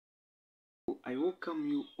I welcome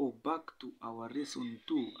you all back to our lesson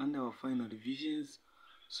 2 and our final revisions.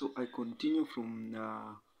 So I continue from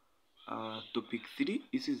topic 3.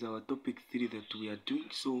 This is our topic 3 that we are doing.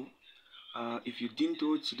 So if you didn't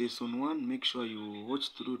watch lesson 1, make sure you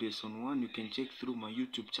watch through lesson 1. You can check through my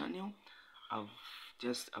YouTube channel. I've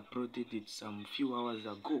just uploaded it some few hours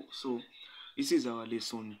ago. So this is our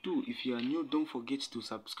lesson 2. If you are new, don't forget to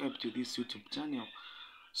subscribe to this YouTube channel.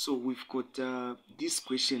 So we've got this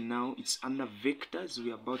question now. It's under vectors.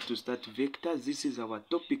 We're about to start vectors. This is our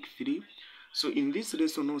topic 3. So in this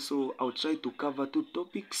lesson also, I'll try to cover 2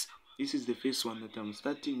 topics. This is the first one that I'm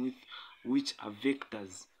starting with, which are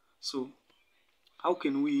vectors. So how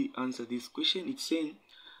can we answer this question? It's saying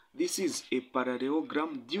this is a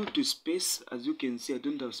parallelogram due to space. As you can see, I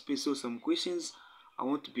don't have space, so some questions I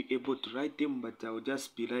won't be able to write them, but I'll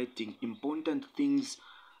just be writing important things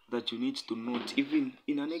that you need to note even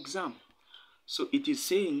in an exam. So it is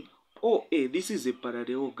saying OA, this is a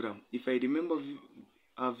parallelogram. If I remember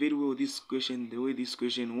very well this question, the way this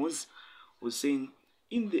question was saying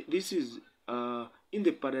in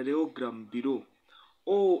the parallelogram below,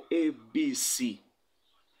 OABC.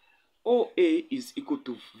 OA is equal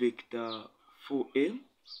to vector 4A,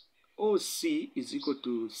 OC is equal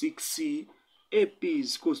to 6C, AP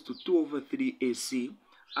is equal to 2 over 3AC,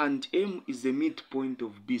 and M is the midpoint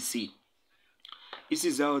of BC. This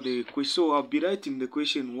is how the question, so I'll be writing the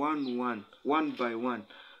question one by one.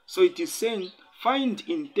 So it is saying find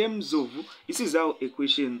in terms of, this is how a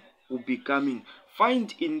question will be coming.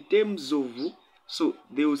 Find in terms of, so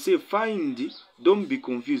they will say find, don't be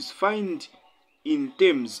confused, find in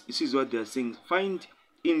terms, this is what they are saying, find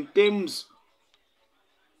in terms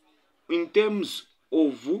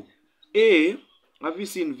of A, have you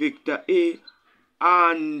seen vector A,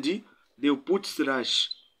 and they'll put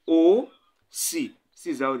slash O C. This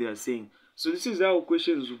is how they are saying. So this is how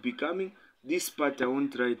questions will be coming. This part I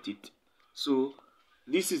won't write it. So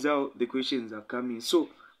this is how the questions are coming. So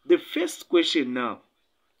the first question now,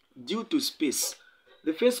 due to space,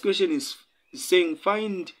 the first question is saying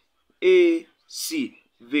find AC,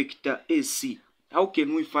 vector AC. How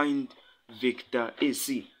can we find vector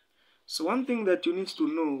AC? So one thing that you need to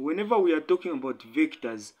know, whenever we are talking about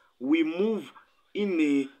vectors, we move in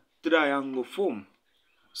a triangle form.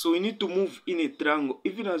 So we need to move in a triangle.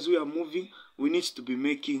 Even as we are moving, we need to be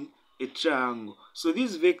making a triangle. So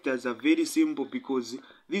these vectors are very simple because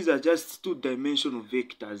these are just 2-dimensional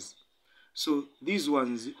vectors. So these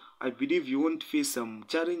ones, I believe you won't face some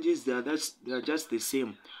challenges. They are just the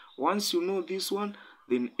same. Once you know this one,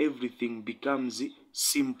 then everything becomes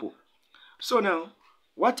simple. So now,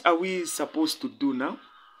 what are we supposed to do now?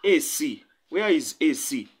 AC. Where is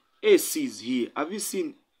AC? AC is here. Have you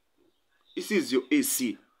seen? This is your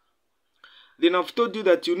AC. Then I've told you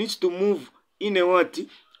that you need to move in a what?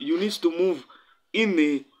 You need to move in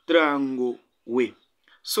a triangle way.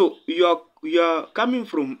 So you are coming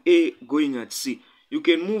from A going at C. You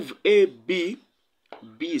can move A, B,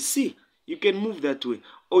 B, C. You can move that way.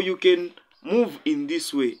 Or you can move in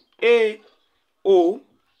this way. A, O,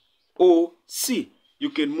 O, C.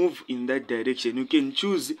 You can move in that direction. You can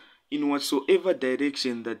choose in whatsoever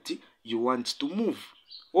direction that you want to move.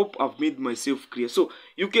 Hope I've made myself clear. So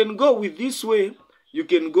you can go with this way, you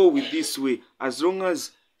can go with this way. As long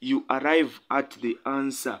as you arrive at the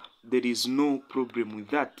answer, there is no problem with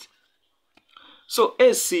that. So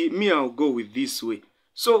AC, me, I'll go with this way.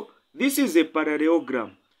 So this is a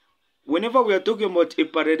parallelogram. Whenever we are talking about a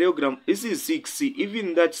parallelogram, this is 6C.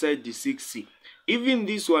 Even that side is 6C. Even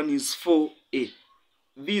this one is 4A.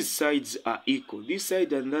 These sides are equal. This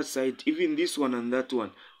side and that side, even this one and that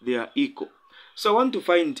one, they are equal. So I want to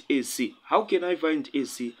find AC. How can I find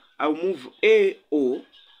AC? I'll move AO.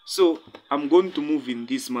 So I'm going to move in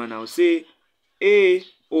this manner. I'll say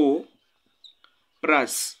AO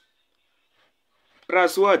plus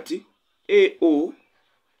what? AO,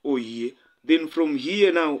 O here. Then from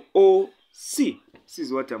here now, OC. This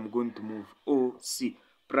is what I'm going to move. OC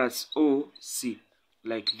plus OC,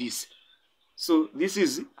 like this. So this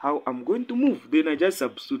is how I'm going to move. Then I just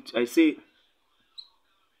substitute. I say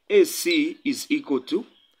AC is equal to,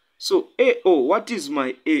 so AO, what is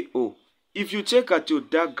my AO? If you check at your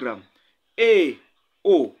diagram,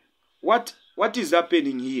 AO, what is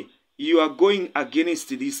happening here? You are going against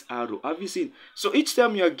this arrow. Have you seen? So each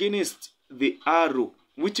time you are against the arrow,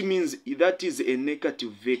 which means that is a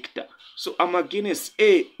negative vector. So I'm against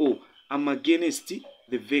AO, I'm against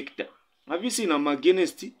the vector. Have you seen? I'm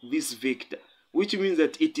against this vector, which means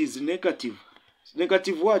that it is negative.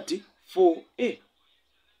 Negative what? 4A.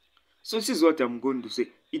 So this is what I'm going to say.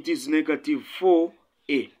 It is negative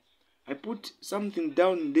 4A. I put something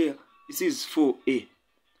down there. This is 4A.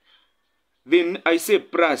 Then I say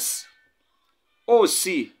plus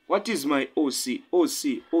OC. What is my OC?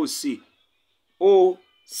 OC, OC,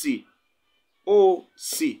 OC,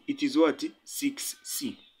 OC. It is what?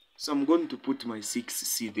 6C. So I'm going to put my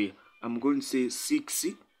 6C there. I'm going to say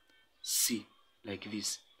 6C like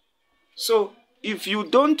this. So if you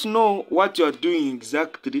don't know what you are doing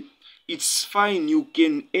exactly, it's fine. You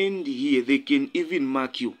can end here. They can even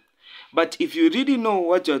mark you. But if you really know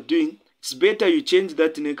what you are doing, it's better you change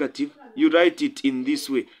that negative. You write it in this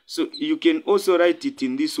way. So you can also write it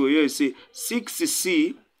in this way. You say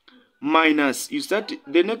 6C minus. You start,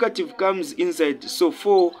 the negative comes inside. So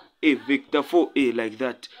 4A, vector 4A like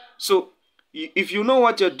that. So if you know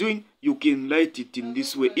what you're doing, you can write it in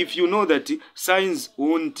this way. If you know that signs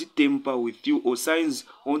won't tamper with you or signs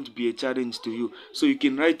won't be a challenge to you, so you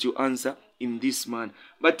can write your answer in this manner.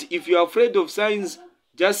 But if you're afraid of signs,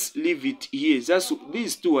 just leave it here. Just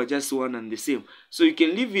these two are just one and the same. So you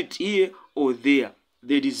can leave it here or there.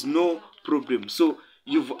 There is no problem. So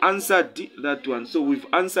you've answered that one. So we've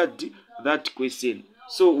answered that question.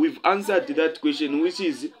 So we've answered that question, which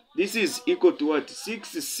is, this is equal to what?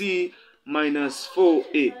 6C minus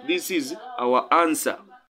 4A. This is our answer.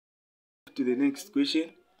 To the next question.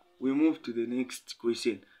 We move to the next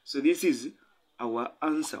question. So this is our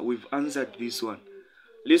answer. We've answered this one.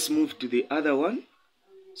 Let's move to the other one.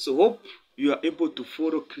 So hope you are able to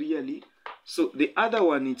follow clearly. So the other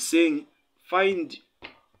one is saying find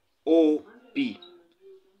OP.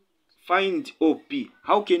 Find OP.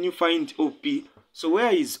 How can you find OP? So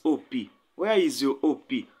where is OP? Where is your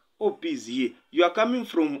OP? OP is here. You are coming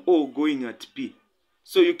from O going at P.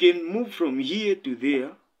 So you can move from here to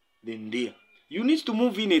there, then there. You need to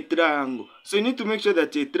move in a triangle. So you need to make sure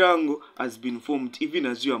that a triangle has been formed even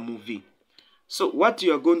as you are moving. So what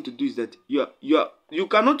you are going to do is that you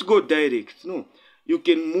cannot go direct. No. You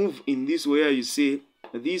can move in this way where you say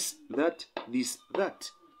this, that, this, that.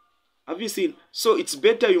 Have you seen? So it's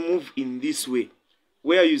better you move in this way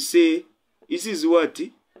where you say, this is what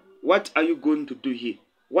are you going to do here?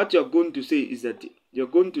 What you're going to say is that you're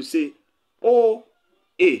going to say OA.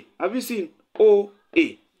 Have you seen?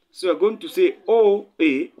 OA. So you're going to say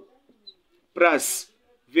OA plus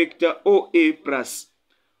vector OA plus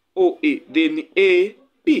OA, then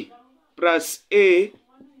AP plus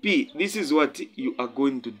AP. This is what you are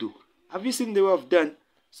going to do. Have you seen the way I've done?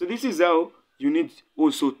 So this is how you need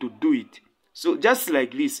also to do it. So just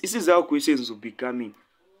like this is how questions will be coming.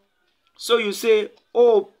 So you say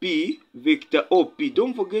OP, vector OP.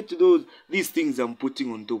 Don't forget these things I'm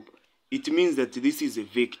putting on top. It means that this is a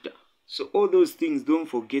vector. So all those things, don't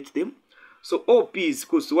forget them. So OP is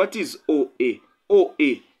equal to, what is OA?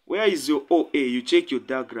 OA. Where is your OA? You check your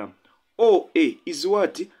diagram. OA is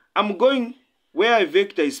what? I'm going where a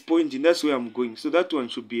vector is pointing. That's where I'm going. So that one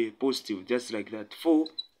should be a positive, just like that.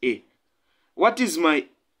 4A. What is my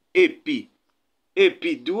AP?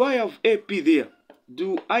 AP. Do I have AP there?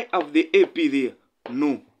 Do I have the AP there?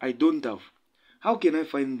 No, I don't have. How can I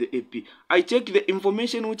find the AP? I check the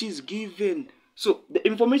information which is given. So the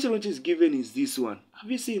information which is given is this one. Have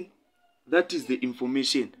you seen? That is the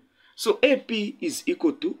information. So AP is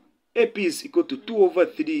equal to 2 over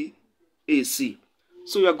 3 AC.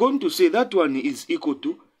 So you are going to say that one is equal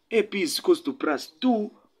to AP is equal to plus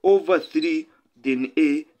 2 over 3 then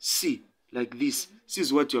AC. Like this. This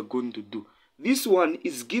is what you are going to do. This one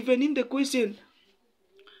is given in the question.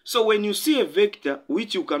 So when you see a vector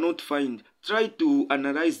which you cannot find, try to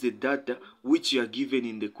analyze the data which you are given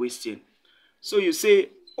in the question. So you say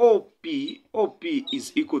OP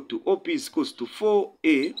is equal to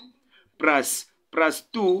 4A plus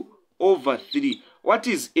 2 over 3. What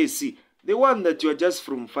is AC? The one that you are just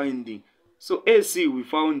from finding. So AC we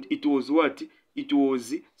found it was what? It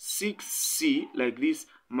was 6C like this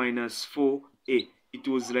minus 4A. It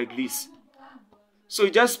was like this. So you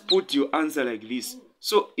just put your answer like this.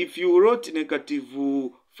 So if you wrote negative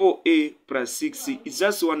 4A plus 6C, it's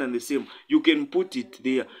just one and the same. You can put it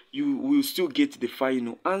there. You will still get the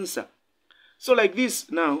final answer. So like this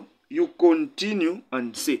now, you continue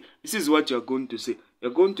and say, this is what you're going to say. You're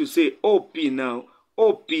going to say OP now.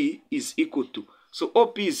 OP is equal to. So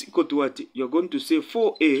OP is equal to what? You're going to say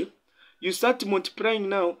 4A. You start multiplying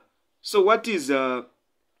now. So what is 3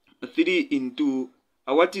 into,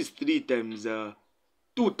 what is 3 times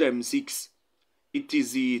 2 times 6? It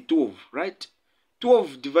is 12, right?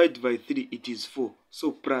 12 divided by 3, it is 4.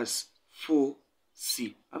 So plus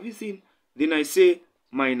 4C. Have you seen? Then I say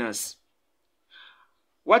minus.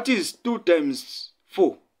 What is 2 times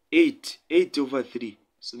 4? 8. 8 over 3.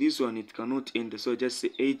 So this one, it cannot enter. So I just say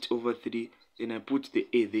 8 over 3. Then I put the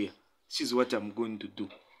A there. This is what I'm going to do.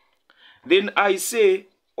 Then I say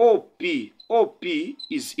OP. OP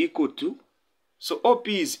is equal to. So OP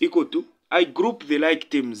is equal to, I group the like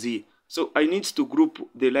terms here. So I need to group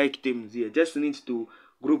the like terms here. Just need to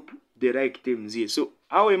group the like terms here. So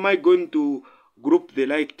how am I going to group the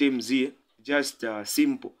like terms here? Just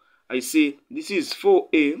simple. I say this is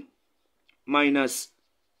 4a minus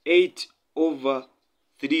 8 over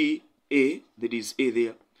 3a, there is a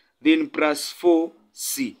there, then plus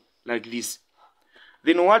 4c, like this.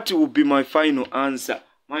 Then what will be my final answer?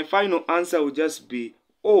 My final answer will just be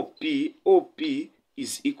OP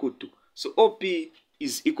is equal to. So OP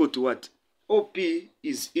is equal to what? OP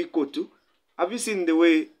is equal to, have you seen the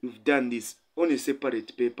way you've done this on a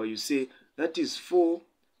separate paper? You say that is 4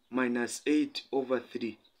 minus 8 over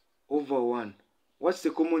 3 over 1. What's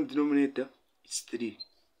the common denominator? It's 3.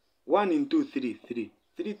 1 into 3, 3.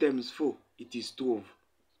 3 times 4, it is 12.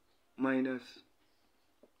 Minus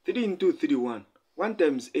 3 into 3, 1. 1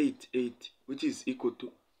 times 8, 8, which is equal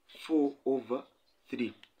to 4 over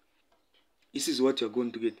 3. This is what you're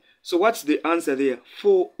going to get. So what's the answer there?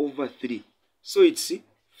 4 over 3. So it's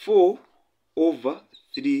 4 over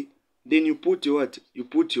 3. Then you put your what? You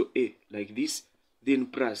put your A like this. Then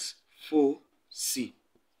plus 4C.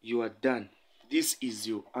 You are done. This is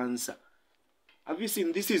your answer. Have you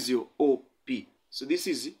seen? This is your OP. So this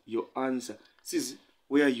is your answer. This is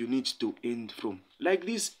where you need to end from. Like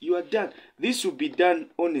this, you are done. This will be done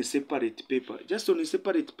on a separate paper. Just on a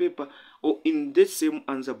separate paper or in that same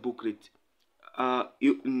answer booklet.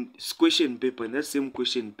 In question paper, in that same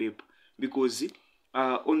question paper. Because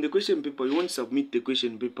on the question paper, you won't submit the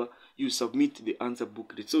question paper. You submit the answer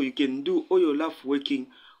booklet. So you can do all your lab working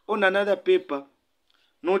on another paper,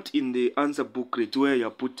 not in the answer booklet where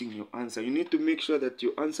you're putting your answer. You need to make sure that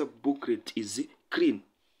your answer booklet is clean.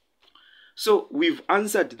 So we've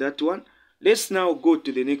answered that one. Let's now go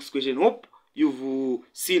to the next question. Hope you've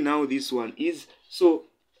seen how this one is. So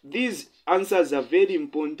these answers are very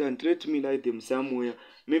important. Let me write them somewhere.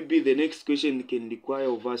 Maybe the next question can require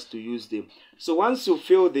of us to use them. So once you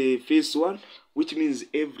fail the first one, which means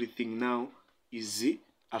everything now is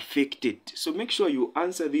affected. So make sure you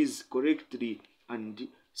answer these correctly and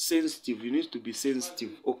sensitive. You need to be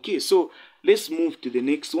sensitive. Okay, so let's move to the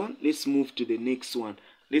next one. Let's move to the next one.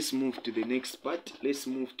 Let's move to the next part. Let's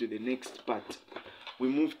move to the next part. We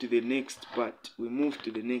move to the next part. We move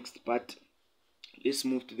to the next part. Let's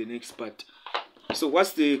move to the next part. So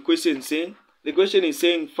what's the question saying? The question is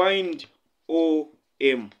saying find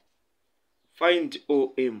OM. Find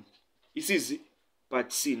OM. This is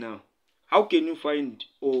part C now. How can you find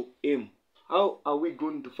OM? How are we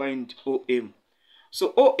going to find OM?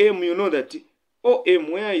 So OM, you know that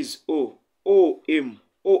OM, where is O? OM.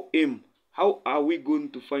 OM. How are we going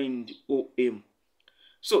to find OM?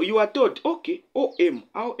 So you are told, okay, OM.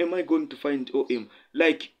 How am I going to find OM?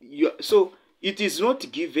 Like, so it is not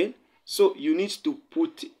given. So you need to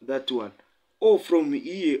put that one. O from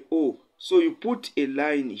here, O. So you put a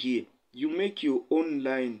line here. You make your own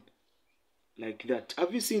line like that.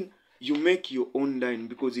 Have you seen? You make your own line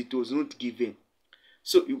because it was not given.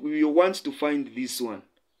 So you want to find this one.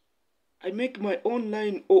 I make my own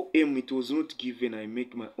line OM. It was not given. I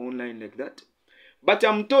make my own line like that. But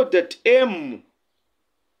I'm told that M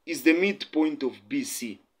is the midpoint of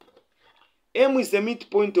BC. M is the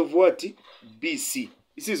midpoint of what? BC.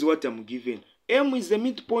 This is what I'm given. M is the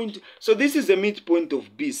midpoint. So this is the midpoint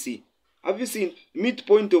of BC. Have you seen?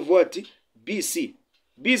 Midpoint of what? BC.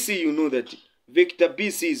 BC, you know that vector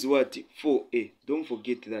BC is what? 4A. Don't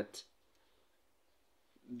forget that.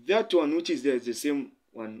 That one which is there is the same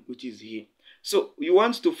one which is here. So you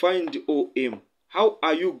want to find OM. How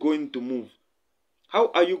are you going to move?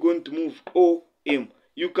 How are you going to move OM?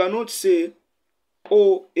 You cannot say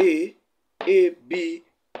OA, AB,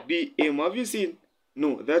 BM. Have you seen?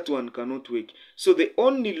 No, that one cannot work. So the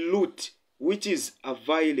only route which is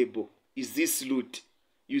available is this route.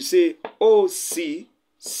 You say OC,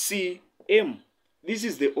 CM. This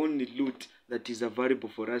is the only route that is available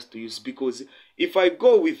for us to use, because if I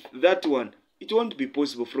go with that one, it won't be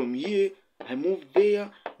possible. From here, I move there,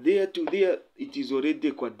 there to there. It is already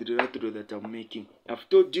a quadrilateral that I'm making. I've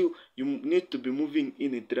told you, you need to be moving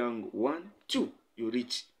in a triangle. 1, 2, you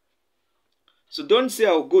reach. So don't say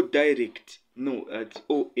I'll go direct. No, at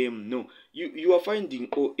OM. No, you are finding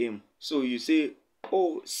OM. So you say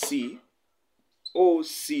OC,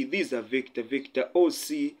 OC. These are vector, vector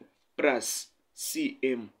OC plus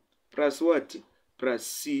CM. Plus what? Plus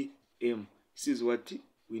CM. This is what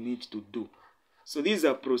we need to do. So these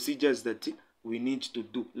are procedures that we need to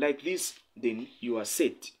do. Like this, then you are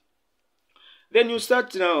set. Then you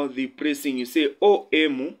start now the pressing. You say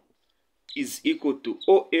OM is equal to,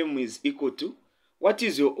 OM is equal to, what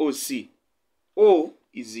is your OC? O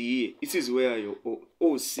is here. This is where your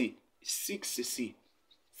OC. 6C,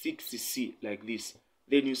 6C like this.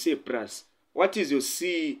 Then you say plus. What is your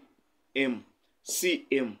CM?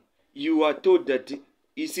 CM. You are told that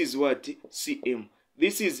this is what? CM.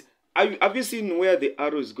 This is, have you seen where the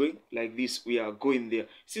arrow is going? Like this, we are going there.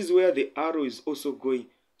 This is where the arrow is also going.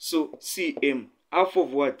 So CM, half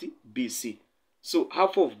of what? BC. So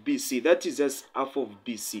half of BC, that is just half of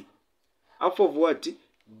BC. Half of what?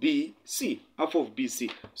 BC. Half of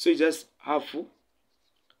BC. So it's just half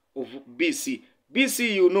of BC.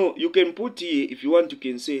 BC, you know, you can put here, if you want, you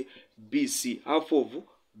can say BC, half of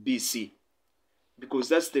BC, because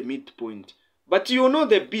that's the midpoint. But you know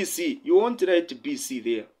the BC, you won't write BC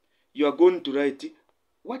there. You are going to write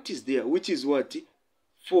what is there, which is what?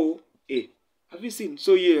 4A. Have you seen?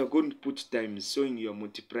 So here you are going to put times, showing you are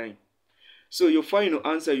multiplying. So your final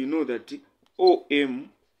answer, you know that OM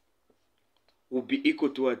will be equal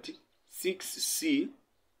to what? 6C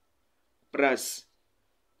plus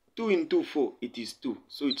 2 into 4, it is 2.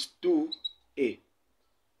 So it's 2A.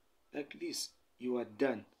 Like this, you are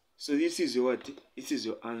done. So this is your what? This is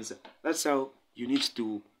your answer. That's how you need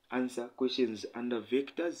to answer questions under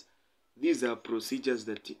vectors. These are procedures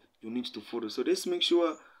that you need to follow. So let's make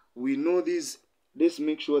sure we know this. Let's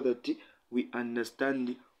make sure that we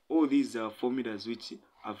understand all these formulas which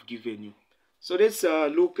I've given you. So let's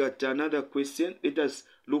look at another question. Let us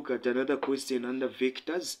look at another question under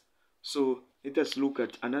vectors. So let us look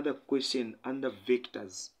at another question under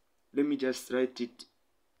vectors. Let me just write it.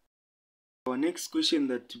 Our next question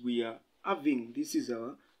that we are having, this is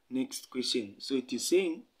our next question. So it is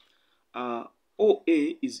saying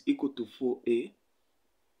OA is equal to 4A.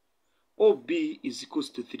 OB is equals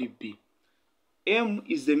to 3B. M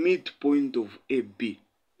is the midpoint of AB.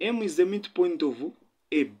 M is the midpoint of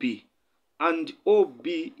AB. And OB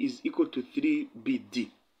is equal to 3BD.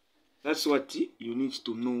 That's what you need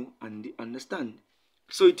to know and understand.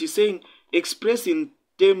 So it is saying express in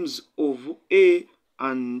terms of A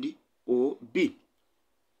and or B.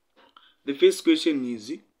 The first question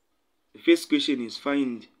is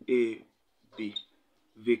find A, B,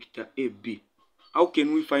 vector AB. How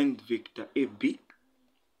can we find vector AB?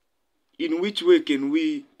 In which way can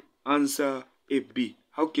we answer AB?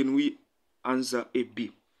 How can we answer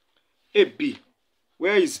AB? AB.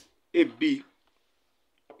 Where is AB?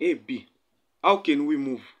 AB. How can we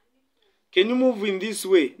move? Can you move in this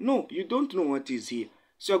way? No, you don't know what is here.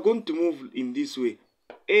 So you're going to move in this way.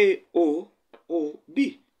 A, O,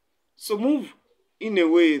 B. So move in a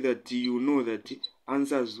way that you know that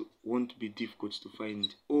answers won't be difficult to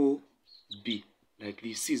find. O, B. Like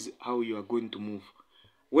this is how you are going to move.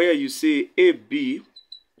 Where you say AB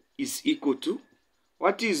is equal to,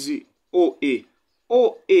 what is OA?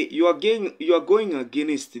 OA, you are going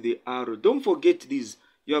against the arrow. Don't forget this.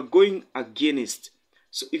 You are going against.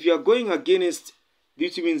 So if you are going against,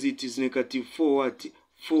 this means it is negative 4 what?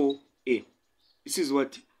 4A. This is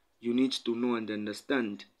what you need to know and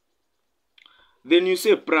understand. Then you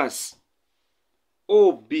say plus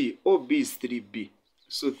OB. OB is 3B.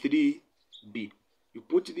 So 3B. You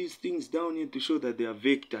put these things down here to show that they are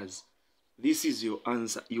vectors. This is your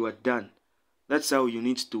answer. You are done. That's how you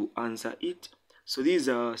need to answer it. So these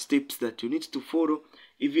are steps that you need to follow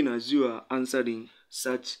even as you are answering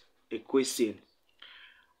such a question.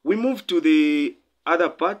 We move to the other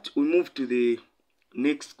part. We move to the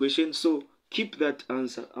next question. So keep that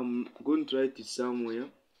answer. I'm going to write it somewhere.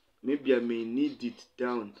 Maybe I may need it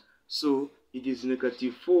down. So it is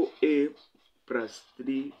negative 4A plus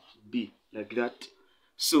 3B, like that.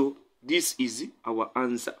 So this is our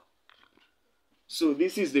answer. So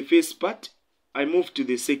this is the first part. I move to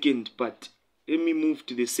the second part. Let me move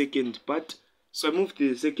to the second part. So I move to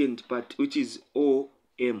the second part, which is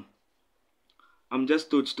OM. I'm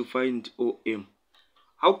just told to find OM.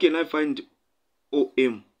 How can I find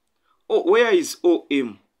OM? Oh, where is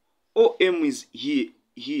OM? OM is here.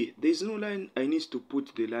 Here. There is no line. I need to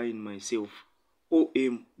put the line myself.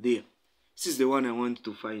 OM there. This is the one I want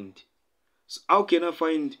to find. So how can I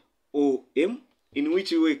find OM? In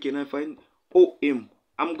which way can I find OM?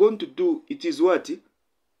 I'm going to do, it is what?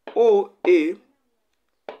 OA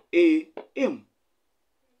AM.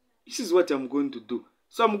 This is what I'm going to do.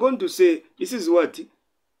 So I'm going to say, this is what?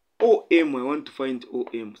 OM, I want to find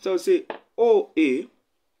OM. So I'll say OA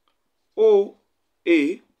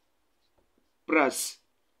plus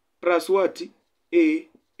what?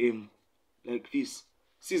 AM. Like this.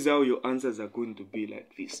 This is how your answers are going to be,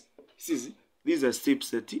 like this. These are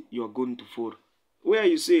steps that you are going to follow. Where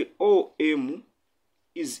you say OM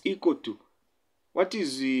is equal to, what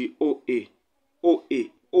is the OA?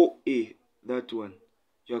 OA, that one.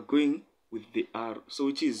 You are going with the R. So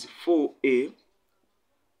it is 4A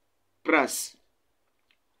plus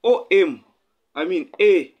OM, I mean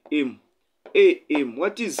AM. AM,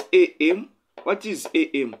 what is AM? What is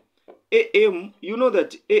AM? AM, you know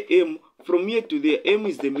that AM, from here to there, M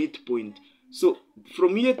is the midpoint. So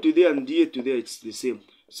from here to there and here to there, it's the same.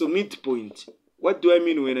 So midpoint. What do I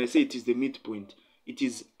mean when I say it is the midpoint? It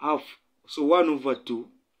is half. So 1 over 2.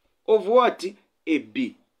 Of what?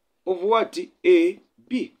 AB. Of what?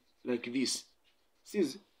 AB. Like this. This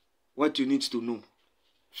is what you need to know.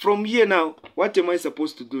 From here now, what am I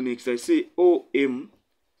supposed to do next? I say OM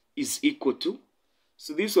is equal to.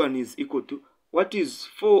 So this one is equal to. What is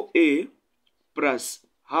 4A plus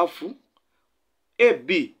half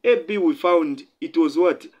AB? AB we found it was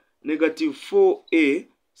what? Negative 4A.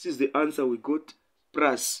 This is the answer we got.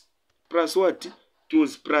 Plus what? It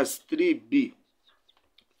was plus 3B.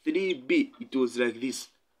 3B. It was like this.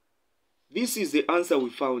 This is the answer we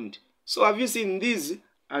found. So have you seen these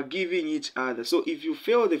are giving each other? So if you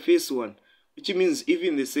fail the first one, which means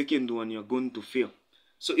even the second one you're going to fail.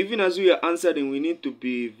 So even as we are answering, we need to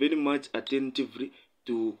be very much attentive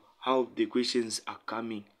to how the questions are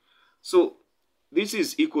coming. So this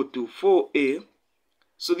is equal to 4A.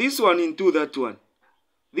 So this one into that one.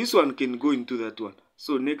 This one can go into that one.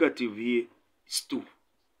 So negative here is 2.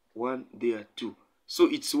 1 there, 2. So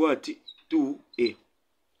it's what? 2A.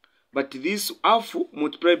 But this half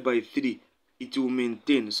multiplied by 3, it will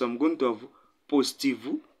maintain. So I'm going to have positive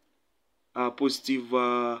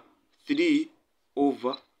 3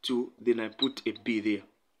 over 2. Then I put a B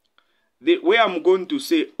there. Where I'm going to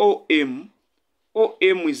say OM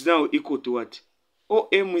is now equal to what?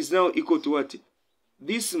 OM is now equal to what?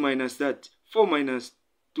 This minus that. 4 minus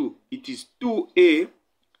 2. It is 2A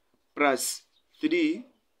plus 3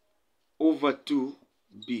 over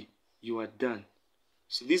 2B. You are done.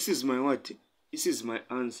 So this is my what? This is my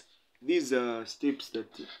answer. These are steps that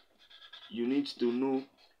you need to know.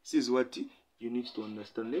 This is what you need to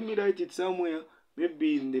understand. Let me write it somewhere.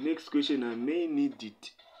 Maybe in the next question I may need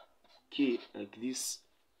it. K like this.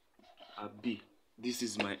 B. This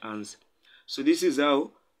is my answer. So this is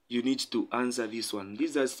how you need to answer this one.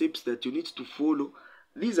 These are steps that you need to follow.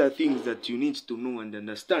 These are things that you need to know and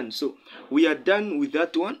understand. So we are done with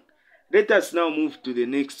that one. Let us now move to the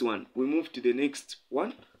next one. We move to the next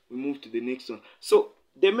one. We move to the next one. So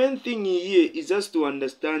the main thing here is just to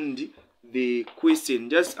understand the question.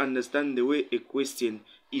 Just understand the way a question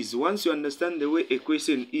is. Once you understand the way a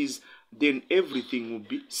question is, then everything will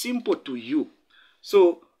be simple to you.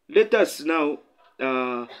 So let us now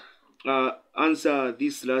answer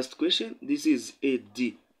this last question. This is AD.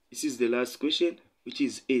 This is the last question, which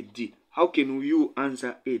is AD. How can you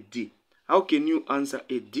answer AD? How can you answer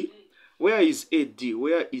AD? Where is AD?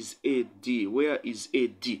 Where is AD? Where is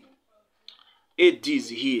AD? AD is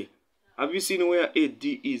here. Have you seen where AD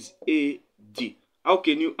is? AD. How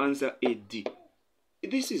can you answer AD?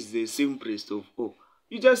 This is the simplest of all.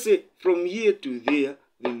 You just say from here to there,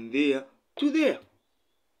 then there to there.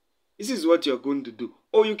 This is what you are going to do.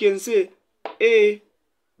 Or you can say A,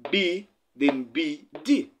 B, then B,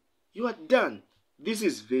 D. You are done. This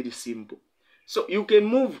is very simple. So you can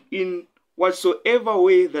move in whatsoever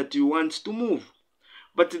way that you want to move.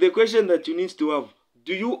 But the question that you need to have,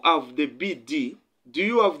 do you have the BD? Do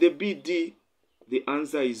you have the BD? The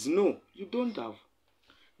answer is no, you don't have.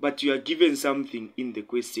 But you are given something in the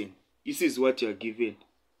question. This is what you are given.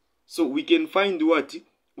 So we can find what?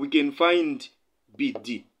 We can find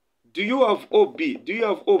BD. Do you have OB? Do you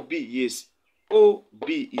have OB? Yes. OB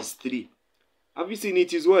is 3. Have you seen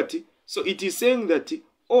it is what? So it is saying that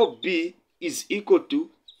OB is equal to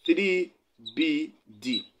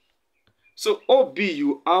 3BD. So OB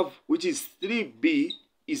you have, which is 3B,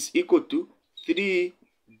 is equal to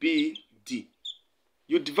 3BD.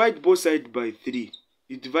 You divide both sides by 3.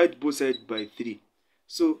 You divide both sides by 3.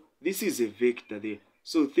 So this is a vector there.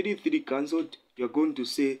 So 3 cancelled. You are going to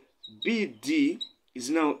say BD is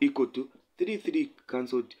now equal to 3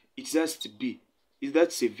 cancelled. It's just B.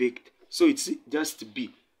 That's a vector. So it's just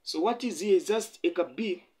B. So what is here is just a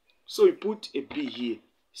B. So you put a B here.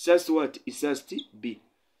 It's just what? It's just B.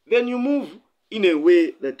 Then you move in a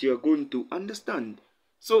way that you are going to understand.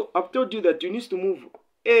 So I've told you that you need to move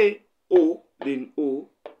A, O, then O,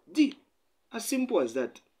 D. As simple as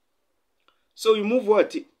that. So you move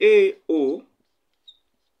what? A, O,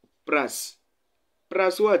 plus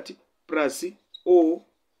what? Plus O,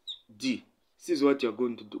 D. This is what you are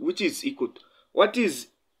going to do, which is equal to, what is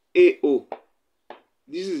AO?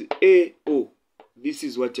 This is AO. This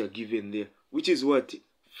is what you are given there, which is what?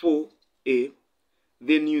 4A.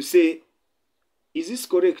 Then you say, is this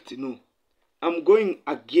correct? No. I'm going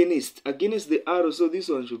against the arrow, so this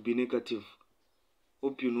one should be negative.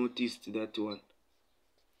 Hope you noticed that one.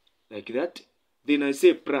 Like that. then I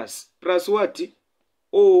say plus what?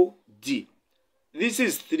 OD. This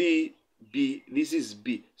is 3B, this is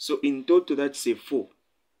B. So in total that's a 4.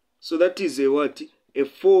 So that is a what? A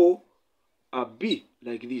 4 B,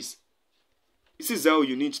 like this. This is how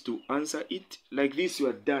you need to answer it. Like this, you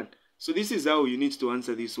are done. So this is how you need to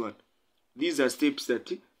answer this one. These are steps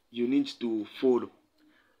that you need to follow.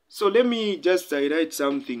 So let me just highlight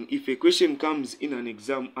something. If a question comes in an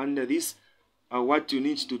exam under this, what you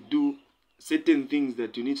need to do, certain things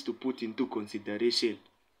that you need to put into consideration.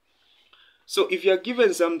 So if you are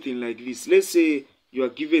given something like this, let's say you are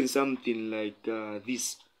given something like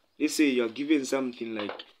this. Let's say you are given something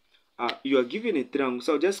like, you are given a triangle.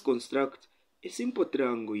 So I'll just construct a simple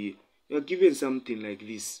triangle here. You are given something like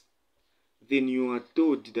this. Then you are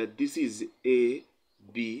told that this is A,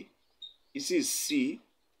 B, this is C,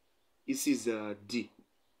 this is D.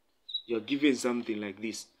 You are given something like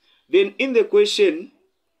this. Then in the question,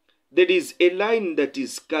 there is a line that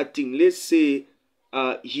is cutting. Let's say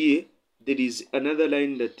here, there is another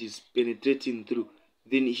line that is penetrating through.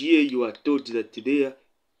 Then here you are told that there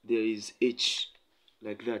is H,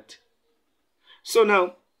 like that. So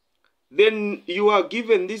now, then you are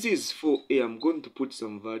given, this is for A. I'm going to put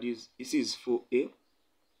some values. This is for A.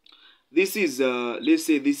 This is, let's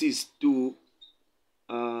say this is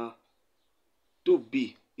 2B.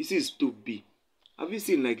 This is 2B. Have you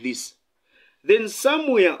seen like this? Then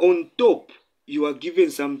somewhere on top, you are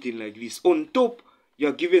given something like this. On top, you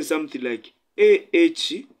are given something like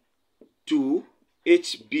AH to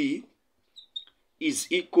HB is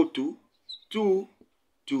equal to 2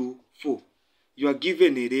 to 4. You are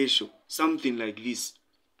given a ratio, something like this.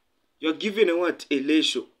 You are given a what? A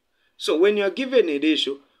ratio. So when you are given a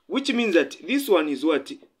ratio, which means that this one is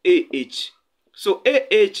what? AH. So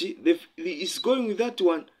AH is going with that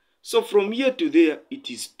one. So from here to there, it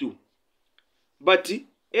is 2. But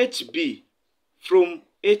HB, from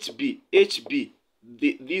HB,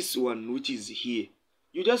 this one which is here,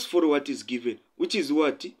 you just follow what is given, which is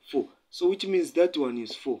what? 4. So which means that one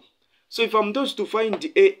is 4. So if I'm told to find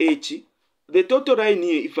AH, the total line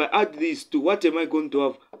here, if I add these two, what am I going to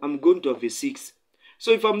have? I'm going to have a 6.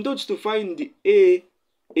 So if I'm told to find AH,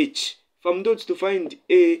 if I'm told to find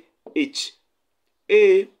AH,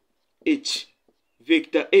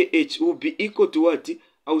 vector AH will be equal to what?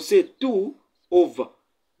 I will say 2 over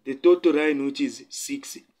the total line, which is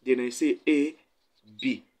 6. Then I say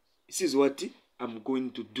AB. This is what I'm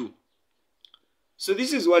going to do. So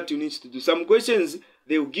this is what you need to do. Some questions,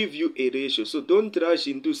 they will give you a ratio. So don't rush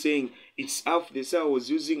into saying it's half. They say I was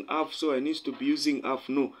using half, so I need to be using half.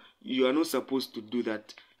 No, you are not supposed to do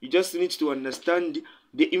that. You just need to understand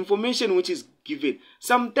the information which is given.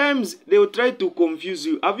 Sometimes they will try to confuse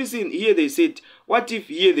you. Have you seen here they said, what if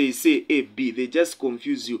here they say AB? They just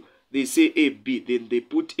confuse you. They say AB, then they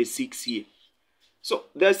put a 6 here. So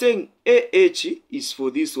they're saying AH is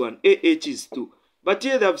for this one. AH is 2. But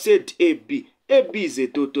here they've said AB. AB is a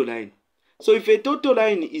total line. So if a total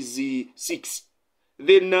line is 6,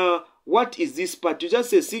 then what is this part? You just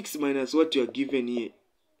say 6 minus what you are given here,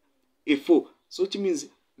 a 4. So it means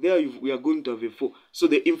there we are going to have a 4. So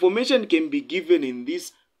the information can be given in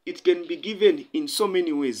this. It can be given in so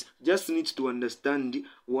many ways. Just need to understand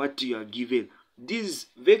what you are given. These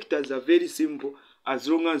vectors are very simple as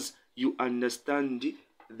long as you understand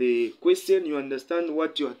the question, you understand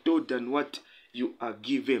what you are told and what you are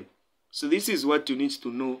given. So this is what you need to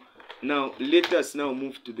know. Now let us now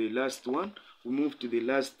move to the last one. We move to the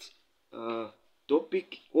last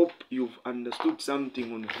topic. Hope you've understood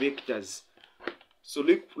something on vectors. So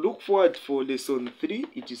look forward for lesson 3.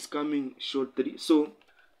 It is coming shortly. So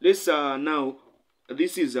let's now,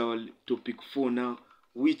 this is our topic 4 now,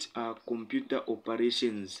 which are computer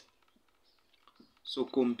operations. So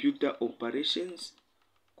computer operations.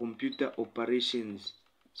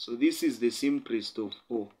 So this is the simplest of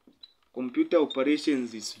all. Computer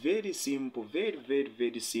operations is very simple,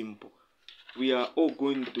 very simple. We are all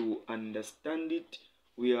going to understand it.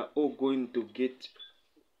 We are all going to get.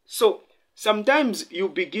 So sometimes you'll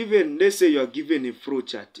be given, let's say you are given a flow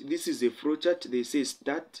chart. This is a flow chart. They say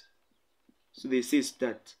start. So they say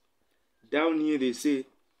start. Down here they say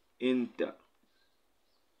enter.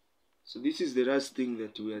 So this is the last thing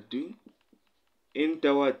that we are doing.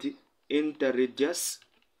 Enter what? Enter radius.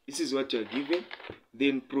 This is what you are given.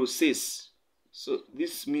 Then process. So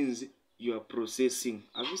this means you are processing.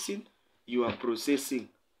 Have you seen? You are processing.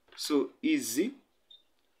 So easy.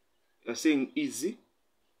 You are saying easy.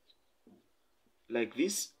 Like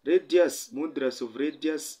this. Radius, modulus of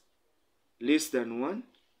radius less than 1.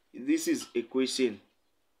 This is equation.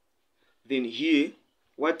 Then here,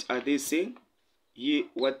 what are they saying? Here,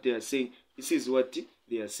 what they are saying. This is what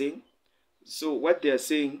they are saying. So what they are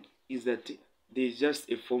saying is that there's just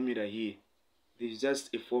a formula here. There's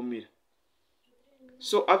just a formula.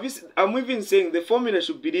 So I'm even saying the formula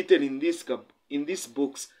should be written in this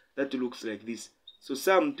box that looks like this. So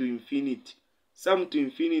sum to infinity. Sum to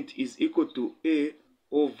infinity is equal to a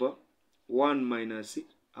over 1 minus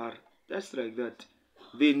r. Just like that.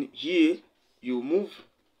 Then here you move.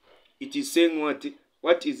 It is saying what?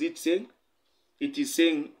 What is it saying? It is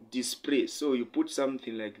saying display. So you put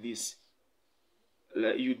something like this.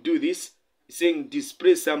 Like you do this, saying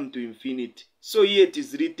display sum to infinity. So here it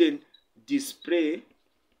is written display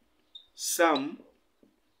sum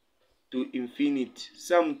to infinity.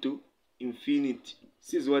 Sum to infinity.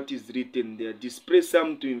 This is what is written there. Display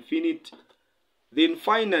sum to infinity. Then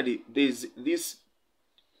finally, there's this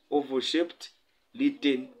oval-shaped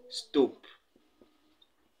written stop.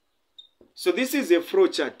 So this is a flow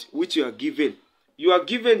chart which you are given. You are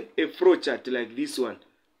given a flow chart like this one.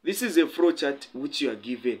 This is a flow chart which you are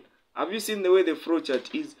given. Have you seen the way the flow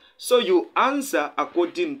chart is? So you answer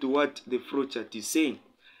according to what the flow chart is saying.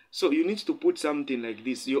 So you need to put something like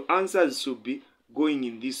this. Your answers should be going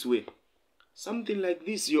in this way. Something like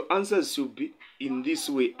this. Your answers should be in this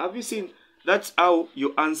way. Have you seen? That's how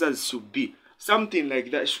your answers should be. Something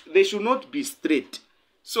like that. They should not be straight.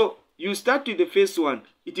 So you start with the first one.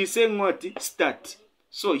 It is saying what? Start.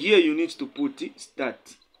 So here you need to put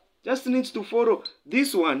start. Just need to follow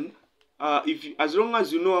this one. As long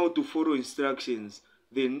as you know how to follow instructions,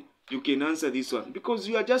 then you can answer this one. Because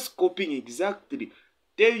you are just copying exactly.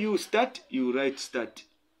 Tell you start, you write start.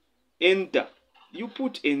 Enter. You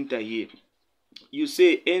put enter here. You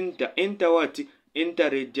say enter. Enter what? Enter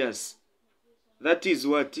radius. That is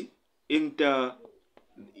what? Enter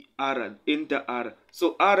r. Enter r.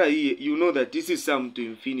 So r here, you know that this is sum to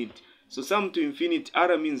infinity. So sum to infinity,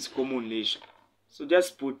 r means common ratio. So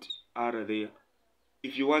just put r there.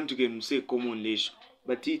 If you want, you can say common ratio.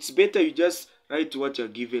 But it's better you just write what you're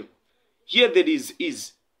given. Here there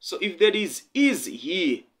is. So if there is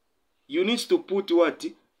here, you need to put what?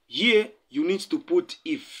 Here you need to put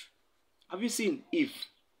if. Have you seen if?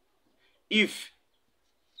 If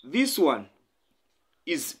this one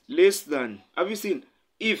is less than, have you seen?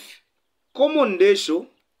 If common ratio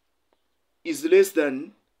is less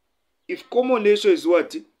than, if common ratio is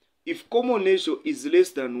what? If common ratio is less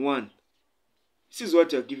than 1, this is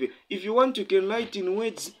what you're given. If you want, you can write in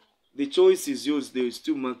words. The choice is yours. They will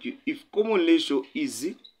still mark you. If common ratio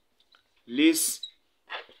is less,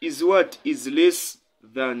 is what? Is less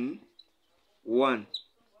than 1.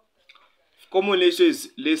 If common ratio is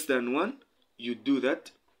less than 1, you do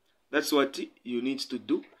that. That's what you need to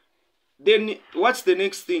do. Then what's the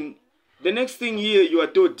next thing? The next thing here, you are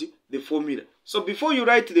told the formula. So before you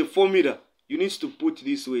write the formula, you need to put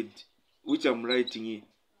this word, which I'm writing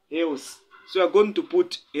here. Else. So you are going to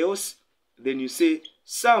put else. Then you say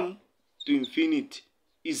sum to infinity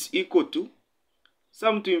is equal to,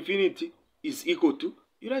 sum to infinity is equal to,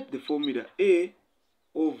 you write the formula a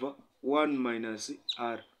over 1 minus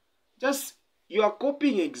r. Just, you are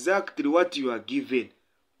copying exactly what you are given.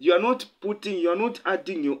 You are not putting, you are not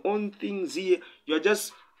adding your own things here. You are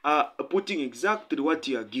just putting exactly what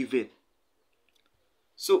you are given.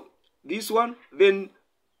 So this one, then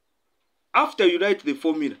after you write the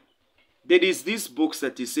formula, there is this box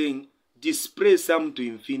that is saying display sum to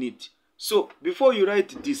infinity. So before you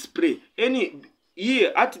write display,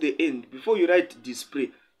 here at the end, before you write display,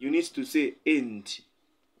 you need to say end.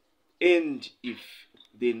 End if,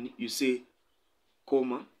 then you say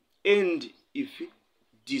comma, end if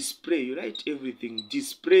display, you write everything.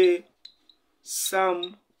 Display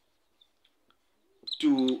sum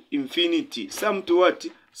to infinity. Sum to what?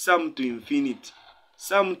 Sum to infinity.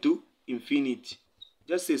 Sum to infinity.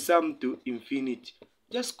 Just say sum to infinity.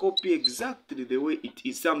 Just copy exactly the way it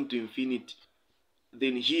is, sum to infinity.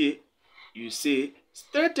 Then here you say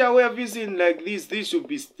straight away, everything like this. This should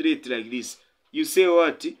be straight like this. You say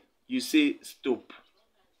what? You say stop.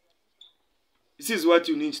 This is what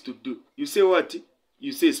you need to do. You say what?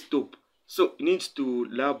 You say stop. So you need to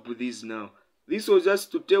lab this now. This was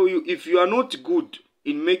just to tell you, if you are not good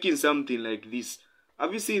in making something like this,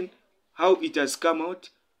 have you seen how it has come out?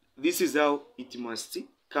 This is how it must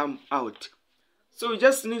come out. So you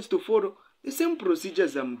just need to follow the same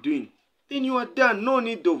procedures I'm doing. Then you are done. No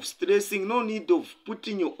need of stressing. No need of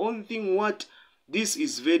putting your own thing. What? This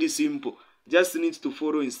is very simple. Just need to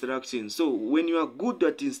follow instructions. So when you are good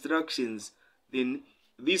at instructions, then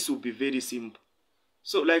this will be very simple.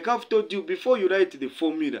 So like I've told you, before you write the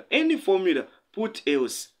formula, any formula, put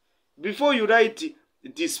else. Before you write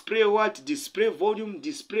display what, display volume,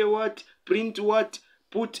 display what, print what,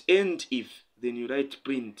 put end if. Then you write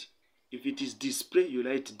print. If it is display, you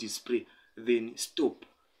write display. then stop.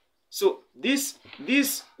 So this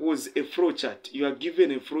was a flow chart. You are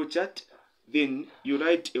given a flow chart, then you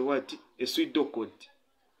write a what? A pseudocode.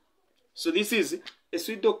 So this is a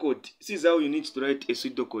pseudocode. This is how you need to write a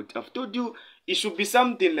pseudocode. I've told you it should be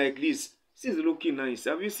something like this. This is looking nice.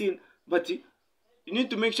 Have you seen? But you need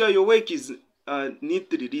to make sure your work is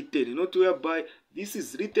neatly written, not whereby this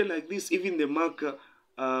is written like this. Even the marker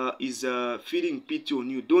is feeling pity on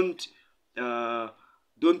you. Don't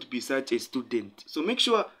be such a student. So make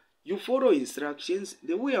sure you follow instructions.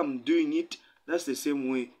 The way I'm doing it, that's the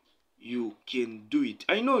same way you can do it.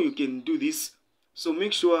 I know you can do this, so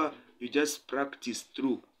make sure you just practice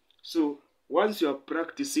through. So once you are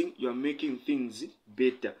practicing, you are making things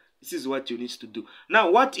better. This is what you need to do.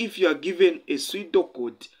 Now, what if you are given a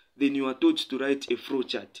pseudocode, then you are told to write a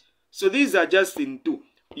flowchart? So these are just in two.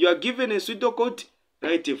 You are given a pseudocode,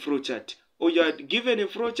 write a flowchart. Or you are given a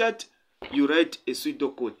flowchart, you write a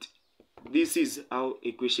pseudocode. This is how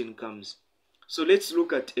a question comes. So let's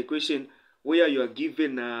look at a question where you are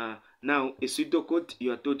given now a pseudocode,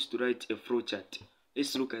 you are told to write a flowchart.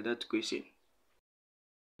 Let's look at that question.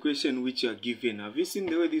 Question which you are given. Have you seen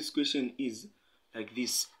the way this question is? Like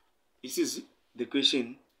this. This is the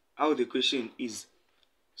question, how the question is.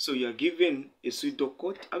 So you are given a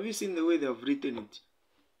pseudocode. Have you seen the way they have written it?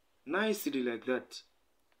 Nicely like that.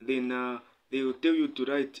 Then they will tell you to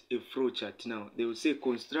write a flowchart. Now they will say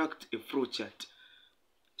construct a flowchart.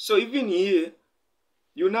 So even here,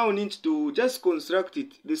 you now need to just construct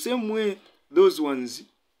it the same way those ones,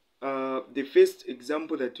 the first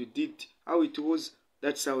example that you did, how it was,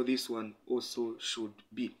 that's how this one also should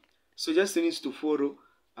be. So just needs to follow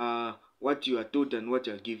what you are told and what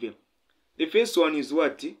you are given. The first one is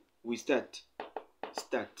what? We start.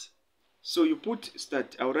 Start. So you put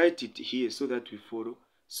start. I'll write it here so that we follow.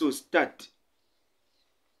 So start.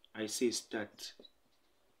 I say start.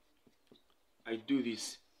 I do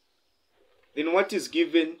this. Then what is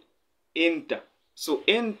given? Enter. So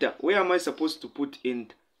enter. Where am I supposed to put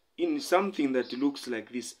enter? In something that looks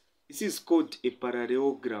like this. This is called a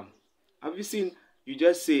parallelogram. Have you seen? You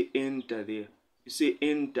just say enter there. You say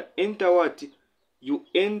enter. Enter what? You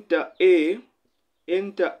enter A,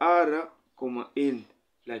 enter R, comma N.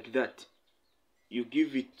 Like that. You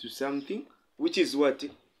give it to something. Which is what?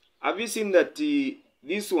 Have you seen that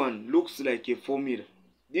this one looks like a formula?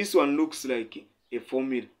 This one looks like a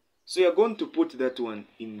formula. So you're going to put that one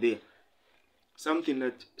in there. Something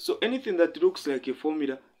that, so anything that looks like a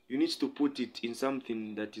formula, you need to put it in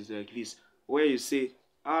something that is like this, where you say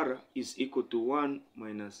R is equal to 1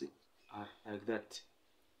 minus R, like that.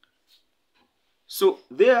 So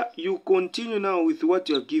there you continue now with what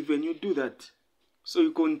you are given, you do that. So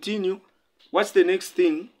you continue. What's the next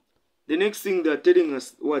thing? The next thing they are telling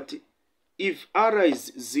us what? If R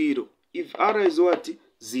is 0, if R is what?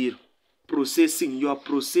 0. Processing, you are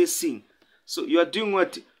processing. So you are doing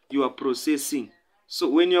what? You are processing. So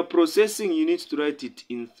when you are processing, you need to write it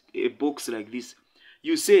in a box like this.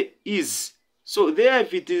 You say is. So there,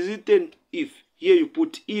 if it is written if, here you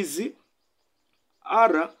put is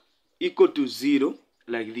R equal to 0,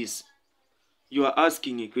 like this. You are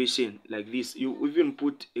asking a question like this. You even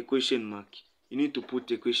put a question mark. You need to put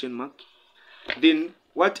a question mark. Then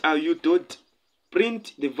what are you told?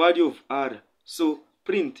 Print the value of R. So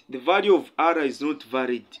print the value of R is not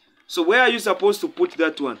valid. So where are you supposed to put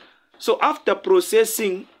that one? So after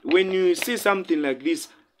processing, when you say something like this,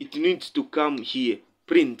 it needs to come here.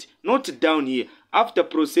 Print, not down here. After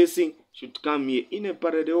processing, should come here in a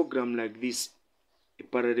parallelogram like this. A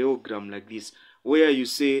parallelogram like this, where you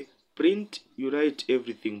say print, you write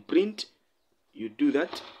everything. Print, you do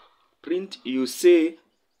that. Print, you say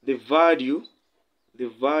the value,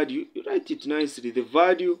 you write it nicely. The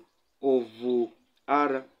value of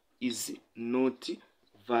R is not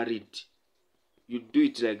valid. You do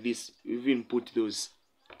it like this. You even put those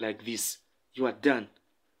like this. You are done.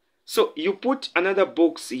 So you put another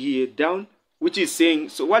box here down, which is saying,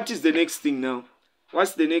 so what is the next thing now?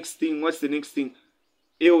 What's the next thing? What's the next thing?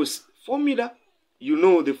 Else, formula. You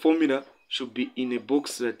know the formula should be in a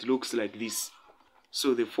box that looks like this.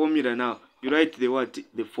 So the formula now, you write the what?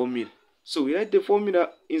 The formula. So we write the formula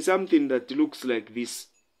in something that looks like this.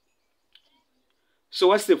 So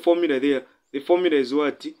what's the formula there? The formula is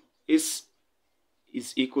what? S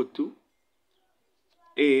is equal to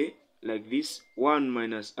A, like this, 1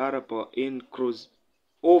 minus R power N cross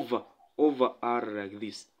over R, like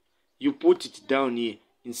this. You put it down here.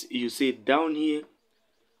 You say down here.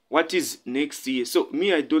 What is next here? So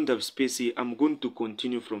me, I don't have space here. I'm going to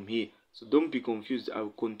continue from here. So don't be confused. I'll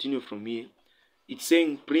continue from here. It's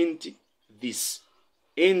saying print this.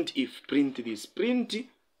 And if print this. Print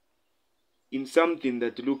in something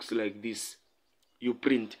that looks like this. You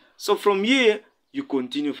print. So from here, you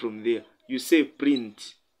continue from there. You say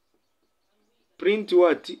print. Print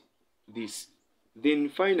what? This. Then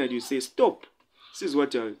finally you say stop. This is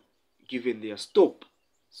what you're given there. Stop.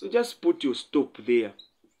 So just put your stop there.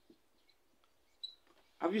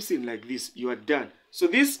 Have you seen like this? You are done. So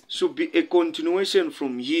this should be a continuation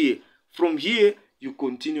from here. From here, you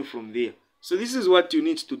continue from there. So this is what you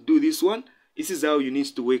need to do this one. This is how you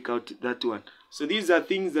need to work out that one. So these are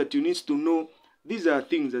things that you need to know. These are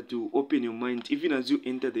things that will open your mind even as you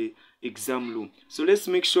enter the exam room. So let's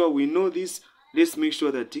make sure we know this. Let's make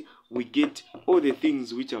sure that we get all the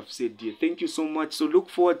things which I've said here. Thank you so much. So look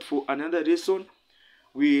forward for another lesson.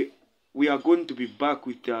 We are going to be back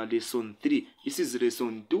with lesson 3. This is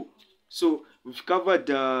lesson 2. So we've covered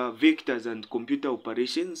vectors and computer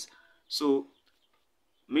operations. So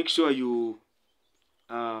make sure you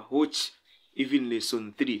watch even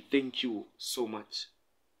lesson 3. Thank you so much.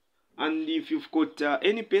 And if you've got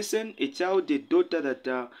any person, a child, a daughter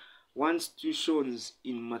that wants tuitions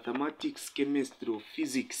in mathematics, chemistry, or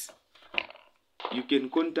physics, you can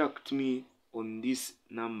contact me on this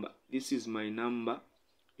number. This is my number.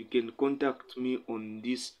 You can contact me on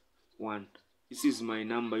this one. This is my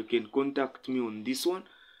number. You can contact me on this one,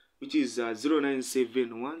 which is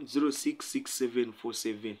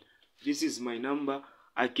 0971066747. This is my number.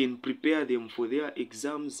 I can prepare them for their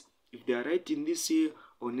exams. If they are writing this year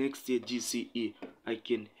or next year GCE, I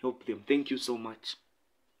can help them. Thank you so much.